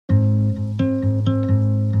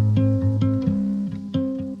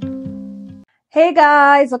Hey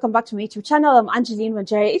guys, welcome back to my YouTube channel. I'm Angeline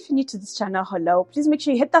Wajere. If you're new to this channel, hello. Please make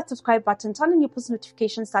sure you hit that subscribe button, turn on your post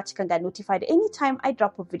notifications so that you can get notified anytime I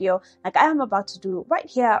drop a video like I am about to do right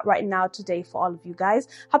here, right now, today for all of you guys.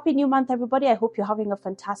 Happy new month, everybody. I hope you're having a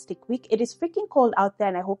fantastic week. It is freaking cold out there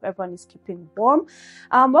and I hope everyone is keeping warm.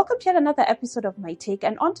 Welcome to yet another episode of My Take.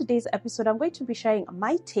 And on today's episode, I'm going to be sharing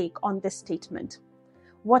my take on this statement.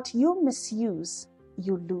 What you misuse,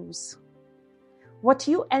 you lose. What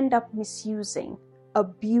you end up misusing,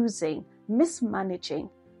 abusing,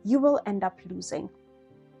 mismanaging, you will end up losing.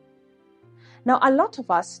 Now, a lot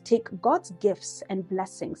of us take God's gifts and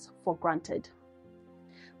blessings for granted.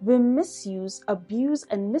 We misuse, abuse,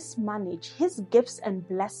 and mismanage His gifts and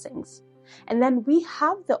blessings. And then we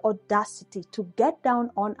have the audacity to get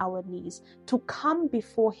down on our knees, to come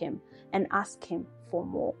before Him and ask Him for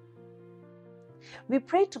more. We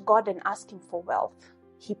pray to God and ask Him for wealth.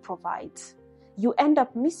 He provides. You end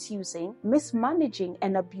up misusing, mismanaging,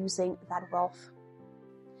 and abusing that wealth.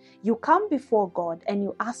 You come before God and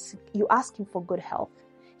you ask Him for good health.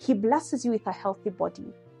 He blesses you with a healthy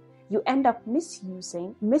body. You end up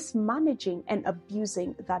misusing, mismanaging, and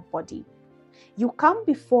abusing that body. You come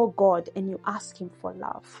before God and you ask Him for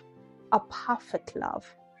love, a perfect love.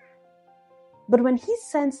 But when He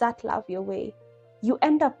sends that love your way, you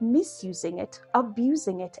end up misusing it,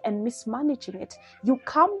 abusing it, and mismanaging it. You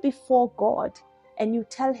come before God and you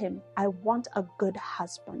tell Him, I want a good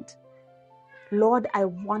husband. Lord, I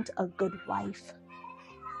want a good wife.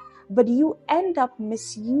 But you end up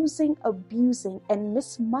misusing, abusing, and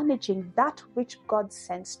mismanaging that which God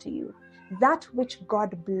sends to you, that which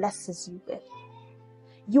God blesses you with.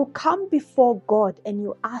 You come before God and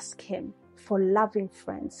you ask Him for loving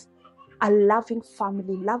friends, a loving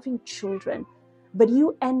family, loving children, but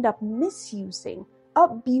you end up misusing,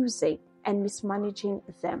 abusing, and mismanaging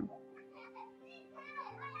them.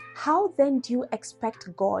 How then do you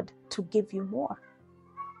expect God to give you more?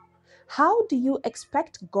 How do you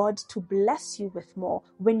expect God to bless you with more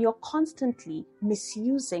when you're constantly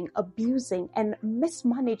misusing, abusing, and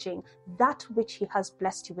mismanaging that which He has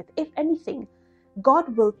blessed you with? If anything,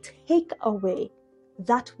 God will take away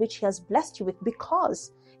that which He has blessed you with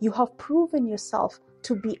because you have proven yourself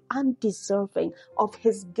to be undeserving of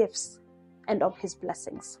His gifts and of His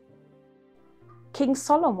blessings. King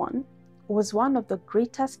Solomon was one of the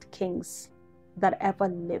greatest kings that ever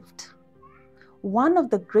lived. One of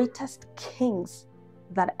the greatest kings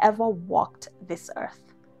that ever walked this earth.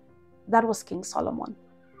 That was King Solomon.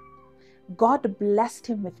 God blessed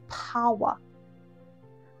him with power.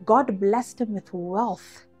 God blessed him with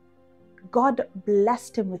wealth. God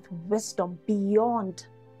blessed him with wisdom beyond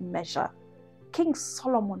measure. King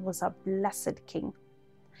Solomon was a blessed king.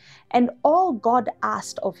 And all God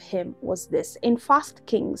asked of him was this. In 1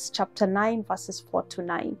 Kings chapter 9 verses 4 to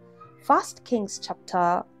 9. 1 Kings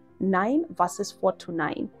chapter 9 verses 4 to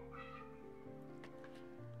 9.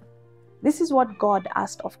 This is what God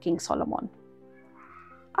asked of King Solomon.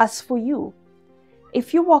 As for you,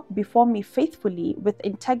 if you walk before me faithfully with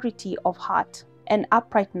integrity of heart and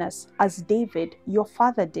uprightness as David your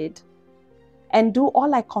father did, and do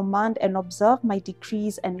all I command and observe my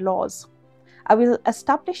decrees and laws, I will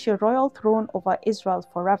establish your royal throne over Israel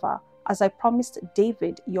forever, as I promised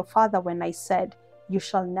David your father when I said, you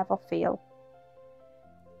shall never fail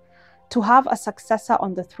to have a successor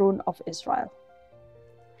on the throne of Israel.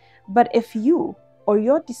 But if you or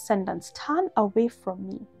your descendants turn away from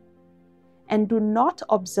me and do not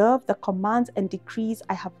observe the commands and decrees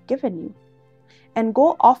I have given you, and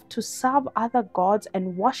go off to serve other gods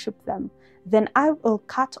and worship them, then I will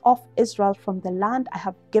cut off Israel from the land I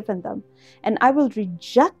have given them, and I will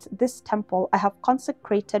reject this temple I have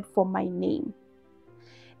consecrated for my name.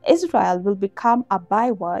 Israel will become a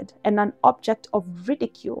byword and an object of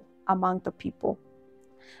ridicule among the people.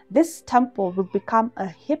 This temple will become a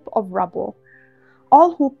heap of rubble.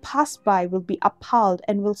 All who pass by will be appalled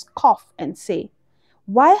and will scoff and say,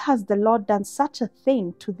 why has the Lord done such a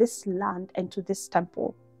thing to this land and to this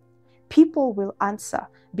temple? People will answer,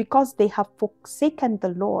 because they have forsaken the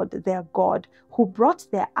Lord their God, who brought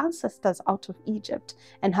their ancestors out of Egypt,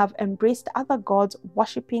 and have embraced other gods,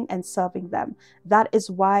 worshipping and serving them. That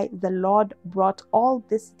is why the Lord brought all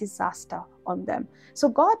this disaster on them. So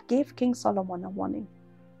God gave King Solomon a warning.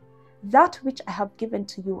 That which I have given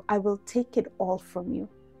to you, I will take it all from you.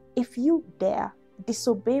 If you dare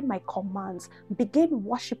disobey my commands, begin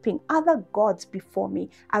worshipping other gods before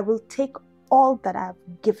me, I will take all that I have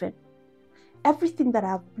given. Everything that I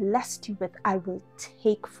have blessed you with, I will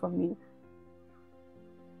take from you.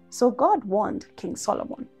 So God warned King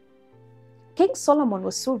Solomon. King Solomon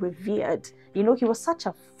was so revered. He was such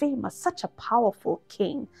a famous, such a powerful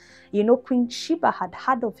king. Queen Sheba had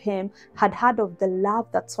heard of him, had heard of the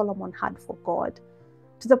love that Solomon had for God,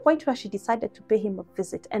 to the point where she decided to pay him a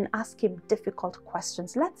visit and ask him difficult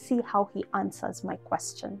questions. Let's see how he answers my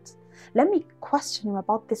questions. Let me question him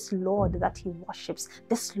about this Lord that he worships,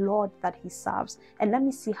 this Lord that he serves, and let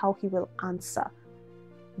me see how he will answer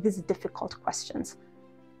these difficult questions.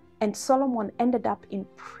 And Solomon ended up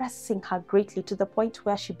impressing her greatly, to the point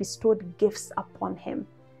where she bestowed gifts upon him.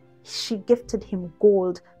 She gifted him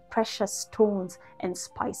gold, precious stones, and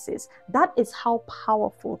spices. That is how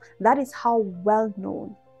powerful, that is how well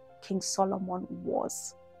known King Solomon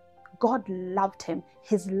was. God loved him.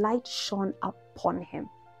 His light shone upon him.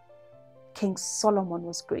 King Solomon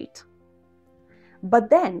was great.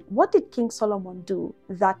 But then, what did King Solomon do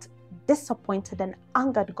that disappointed and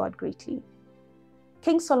angered God greatly?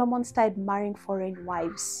 King Solomon started marrying foreign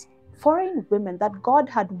wives, foreign women that God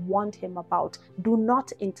had warned him about. Do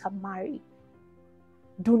not intermarry.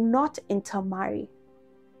 Do not intermarry.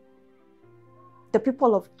 The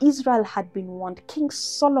people of Israel had been warned. King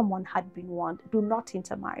Solomon had been warned. Do not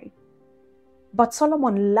intermarry. But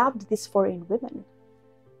Solomon loved these foreign women,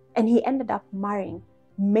 and he ended up marrying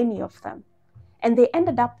many of them. And they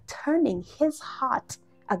ended up turning his heart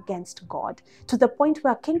against God, to the point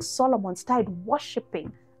where King Solomon started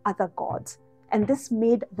worshiping other gods. And this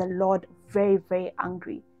made the Lord very, very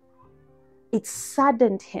angry. It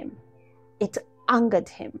saddened him. It angered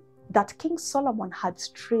him that King Solomon had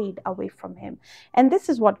strayed away from him. And this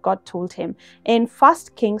is what God told him in 1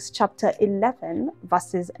 Kings chapter 11,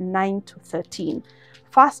 verses 9 to 13.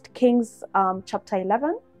 1 Kings chapter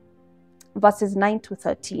 11, verses 9 to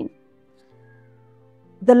 13.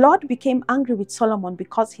 The Lord became angry with Solomon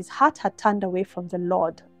because his heart had turned away from the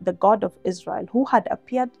Lord, the God of Israel, who had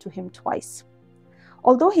appeared to him twice.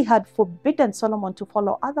 Although he had forbidden Solomon to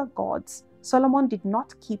follow other gods, Solomon did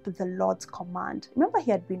not keep the Lord's command. Remember,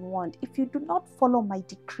 he had been warned, if you do not follow my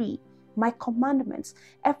decree, my commandments,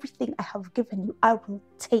 everything I have given you, I will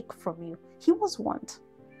take from you. He was warned.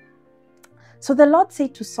 So the Lord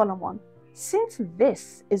said to Solomon, since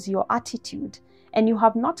this is your attitude, and you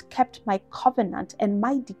have not kept my covenant and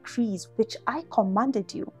my decrees which I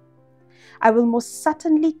commanded you, I will most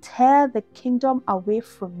certainly tear the kingdom away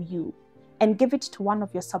from you and give it to one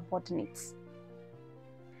of your subordinates.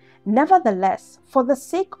 Nevertheless, for the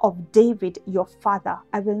sake of David, your father,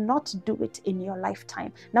 I will not do it in your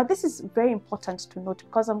lifetime. Now, this is very important to note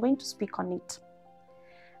because I'm going to speak on it.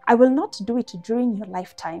 I will not do it during your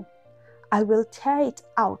lifetime. I will tear it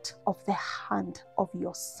out of the hand of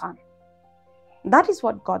your son. That is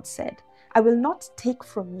what God said. I will not take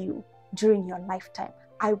from you during your lifetime.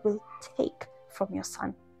 I will take from your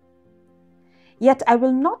son. Yet I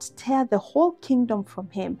will not tear the whole kingdom from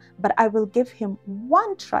him, but I will give him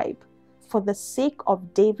one tribe for the sake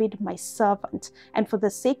of David, my servant, and for the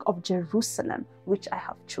sake of Jerusalem, which I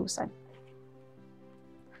have chosen.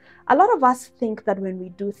 A lot of us think that when we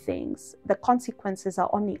do things, the consequences are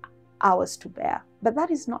only ours to bear, but that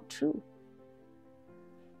is not true.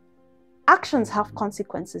 Actions have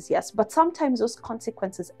consequences, yes, but sometimes those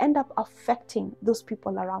consequences end up affecting those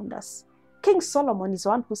people around us. King Solomon is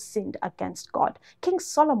one who sinned against God. King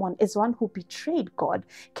Solomon is one who betrayed God.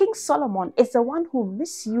 King Solomon is the one who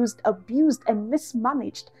misused, abused, and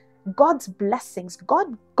mismanaged God's blessings,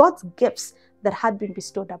 God's gifts that had been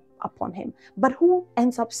bestowed upon him. But who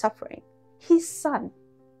ends up suffering? His son.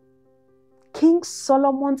 King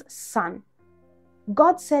Solomon's son.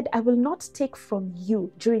 God said, I will not take from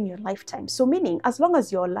you during your lifetime. So meaning, as long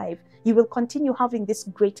as you're alive, you will continue having this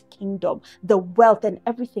great kingdom, the wealth and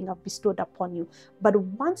everything I've bestowed upon you. But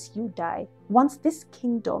once you die, once this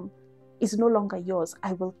kingdom is no longer yours,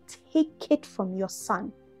 I will take it from your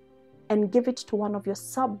son and give it to one of your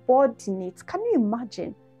subordinates. Can you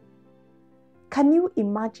imagine? Can you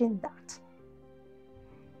imagine that?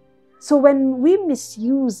 So when we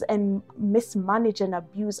misuse and mismanage and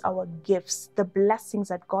abuse our gifts, the blessings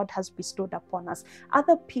that God has bestowed upon us,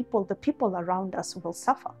 other people, the people around us will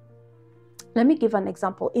suffer. Let me give an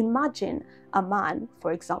example. Imagine a man,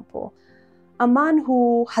 for example, a man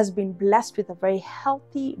who has been blessed with a very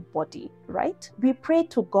healthy body, right? We pray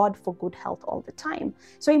to God for good health all the time.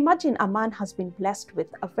 So imagine a man has been blessed with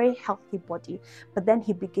a very healthy body, but then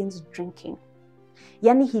he begins drinking.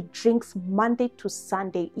 Yani he drinks Monday to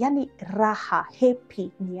Sunday. Yani raha,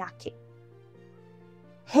 happy ni yake.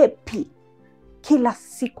 Happy. Kila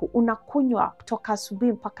siku unakunywa kutoka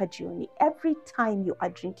asubuhi mpaka jioni. Every time you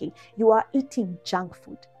are drinking, you are eating junk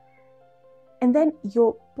food. And then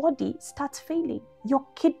your body starts failing. Your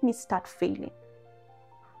kidneys start failing.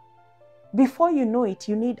 Before you know it,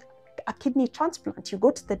 you need a kidney transplant. You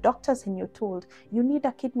go to the doctors and you're told you need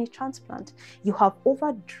a kidney transplant. You have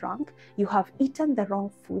overdrunk, you have eaten the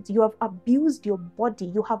wrong foods, you have abused your body,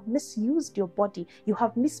 you have misused your body, you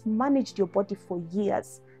have mismanaged your body for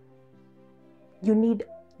years. You need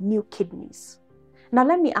new kidneys. Now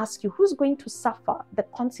let me ask you, who's going to suffer the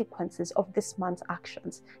consequences of this man's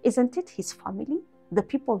actions? Isn't it his family, the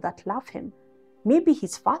people that love him? Maybe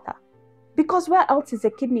his father. Because where else is a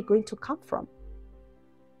kidney going to come from?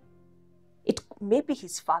 It may be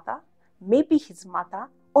his father, maybe his mother,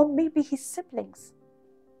 or maybe his siblings.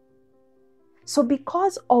 So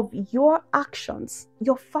because of your actions,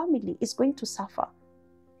 your family is going to suffer.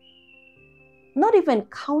 Not even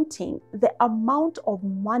counting the amount of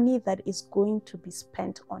money that is going to be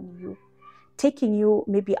spent on you, taking you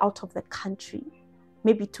maybe out of the country,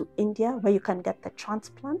 maybe to India where you can get the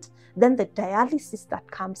transplant, then the dialysis that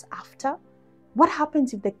comes after. What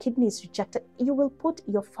happens if the kidney is rejected? You will put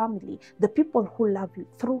your family, the people who love you,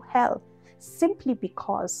 through hell simply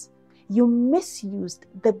because you misused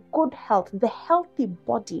the good health, the healthy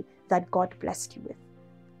body that God blessed you with.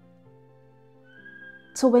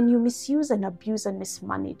 So when you misuse and abuse and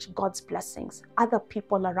mismanage God's blessings, other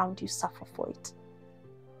people around you suffer for it.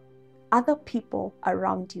 Other people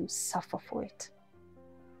around you suffer for it.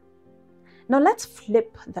 Now let's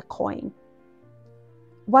flip the coin.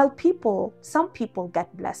 While some people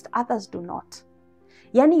get blessed, others do not.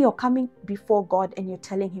 Yani, you're coming before God and you're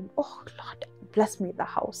telling him, oh Lord, bless me with a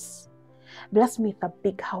house. Bless me with a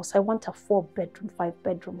big house. I want a 4-bedroom,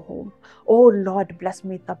 5-bedroom home. Oh Lord, bless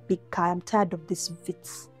me with a big car. I'm tired of this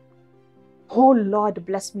Vitz. Oh Lord,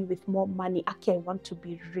 bless me with more money. Aki, I want to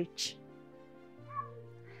be rich.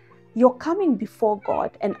 You're coming before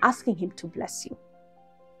God and asking him to bless you,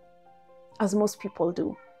 as most people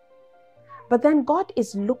do. But then God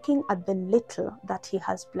is looking at the little that he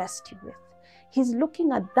has blessed you with. He's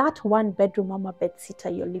looking at that 1-bedroom mama bed sitter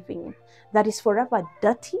you're living in that is forever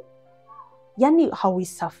dirty. Yani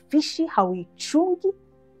hawisafishe, hawichungi.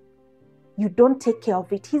 You don't take care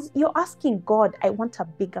of it. You're asking God, I want a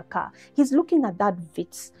bigger car. He's looking at that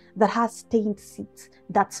Vitz that has stained seats,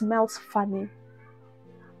 that smells funny.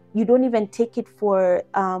 You don't even take it for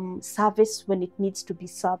service when it needs to be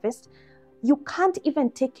serviced. You can't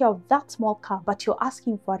even take care of that small car, but you're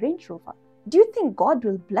asking for a Range Rover. Do you think God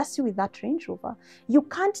will bless you with that Range Rover? You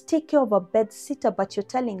can't take care of a bed sitter, but you're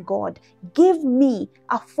telling God, give me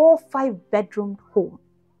a 4-5-bedroom home.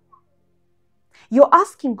 You're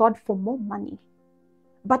asking God for more money.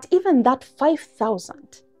 But even that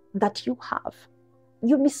 5,000 that you have,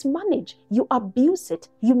 you mismanage, you abuse it,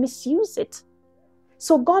 you misuse it.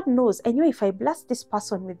 So God knows, and if I bless this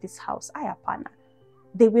person with this house, ayapana,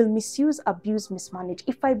 they will misuse, abuse, mismanage.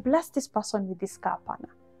 If I bless this person with this car, apana,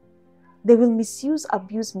 they will misuse,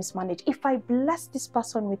 abuse, mismanage. If I bless this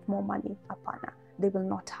person with more money, apana, they will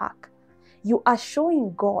not hack. You are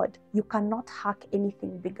showing God you cannot hack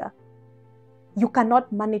anything bigger. You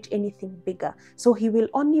cannot manage anything bigger. So he will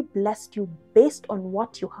only bless you based on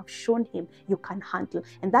what you have shown him you can handle.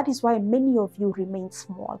 And that is why many of you remain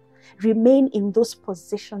small. Remain in those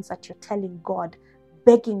positions that you're telling God,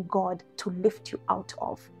 begging God to lift you out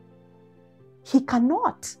of. He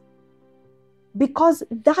cannot. Because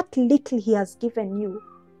that little he has given you,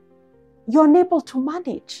 you're unable to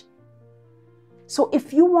manage. So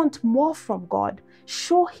if you want more from God,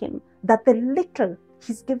 show him that the little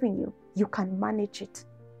he's giving you, you can manage it.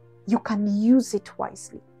 You can use it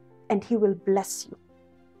wisely. And he will bless you.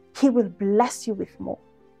 He will bless you with more.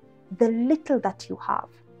 The little that you have,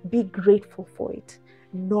 be grateful for it.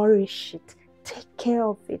 Nourish it. Take care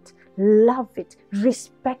of it. Love it.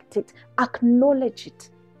 Respect it. Acknowledge it.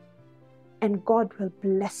 And God will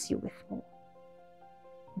bless you with more.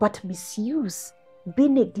 But misuse, be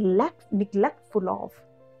neglectful of,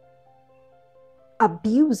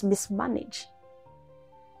 abuse, mismanage,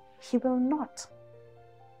 he will not.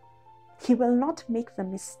 He will not make the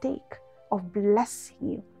mistake of blessing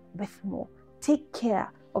you with more. Take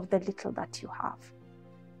care of the little that you have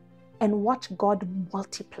and watch God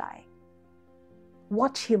multiply.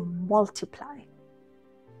 Watch him multiply.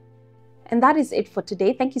 And that is it for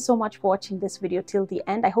today. Thank you so much for watching this video till the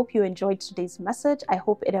end. I hope you enjoyed today's message. I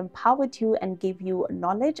hope it empowered you and gave you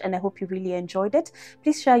knowledge, and I hope you really enjoyed it.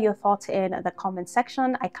 Please share your thoughts in the comment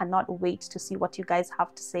section. I cannot wait to see what you guys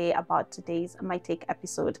have to say about today's My Take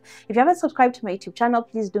episode. If you haven't subscribed to my YouTube channel,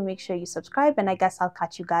 please do make sure you subscribe, and I guess I'll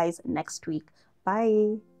catch you guys next week.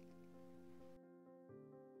 Bye.